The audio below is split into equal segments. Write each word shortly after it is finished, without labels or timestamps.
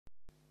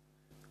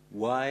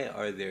Why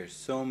are there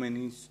so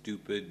many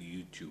stupid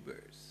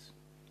YouTubers?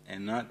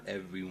 And not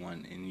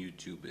everyone in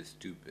YouTube is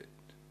stupid.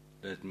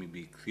 Let me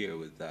be clear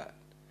with that.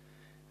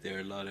 There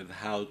are a lot of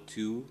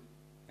how-to,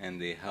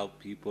 and they help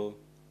people.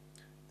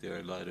 There are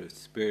a lot of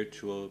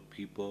spiritual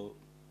people.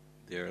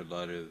 There are a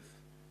lot of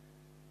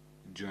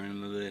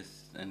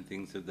journalists and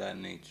things of that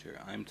nature.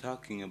 I'm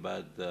talking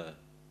about the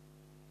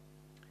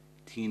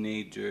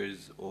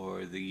teenagers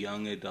or the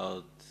young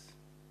adults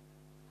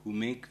who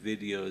make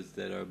videos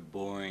that are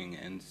boring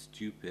and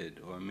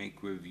stupid, or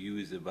make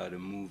reviews about a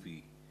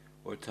movie,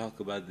 or talk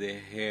about their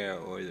hair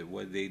or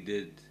what they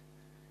did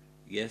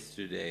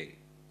yesterday.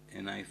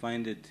 And I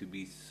find it to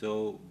be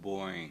so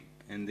boring.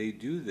 And they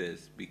do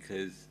this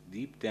because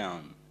deep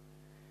down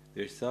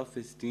their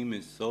self-esteem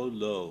is so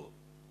low,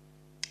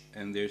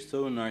 and they're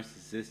so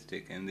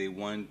narcissistic, and they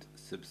want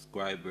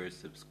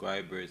subscribers.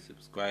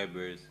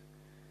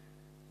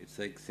 It's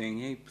like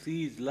saying, hey,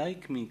 please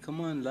like me, come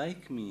on,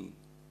 like me.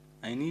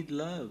 I need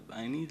love.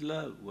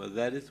 Well,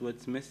 that is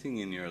what's missing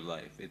in your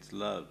life. It's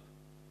love.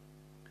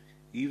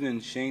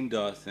 Even Shane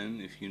Dawson,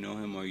 if you know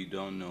him or you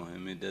don't know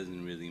him, it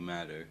doesn't really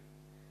matter.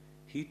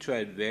 He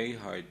tried very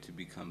hard to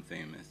become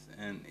famous.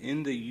 And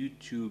in the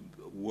YouTube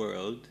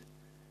world,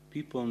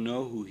 people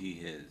know who he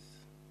is.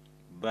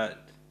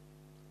 But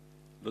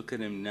look at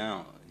him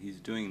now. He's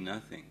doing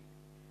nothing.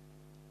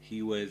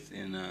 He was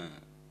in a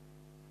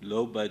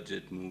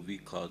low-budget movie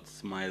called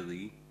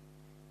Smiley.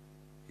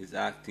 His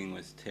acting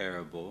was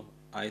terrible.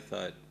 I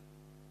thought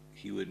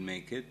he would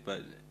make it,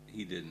 but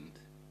he didn't.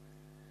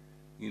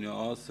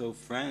 Also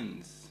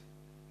friends.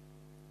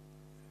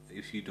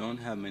 If you don't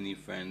have many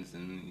friends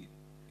and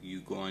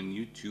you go on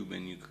YouTube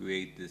and you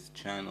create this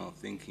channel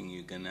thinking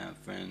you're gonna have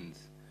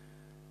friends,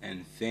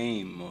 and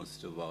fame,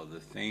 most of all,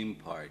 the fame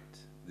part,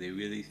 they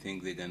really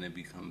think they're gonna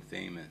become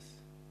famous.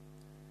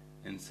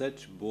 And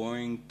such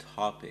boring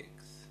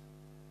topics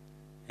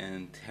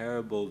and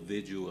terrible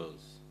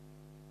visuals.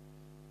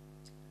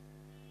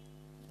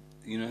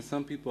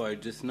 Some people are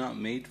just not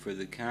made for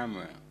the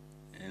camera,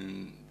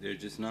 and they're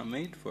just not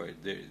made for it.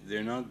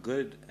 They're not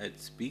good at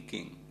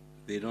speaking.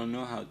 They don't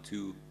know how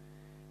to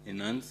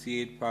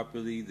enunciate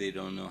properly. They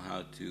don't know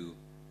how to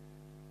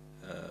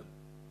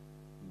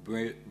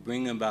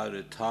bring about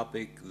a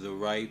topic the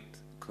right,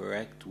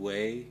 correct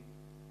way.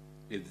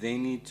 If they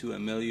need to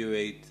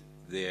ameliorate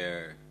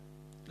their,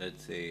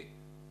 let's say,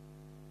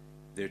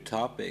 their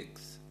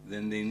topics,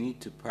 then they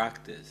need to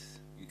practice.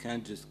 You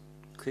can't just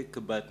click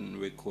a button,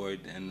 record,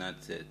 and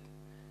that's it.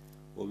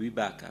 We'll be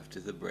back after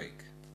the break.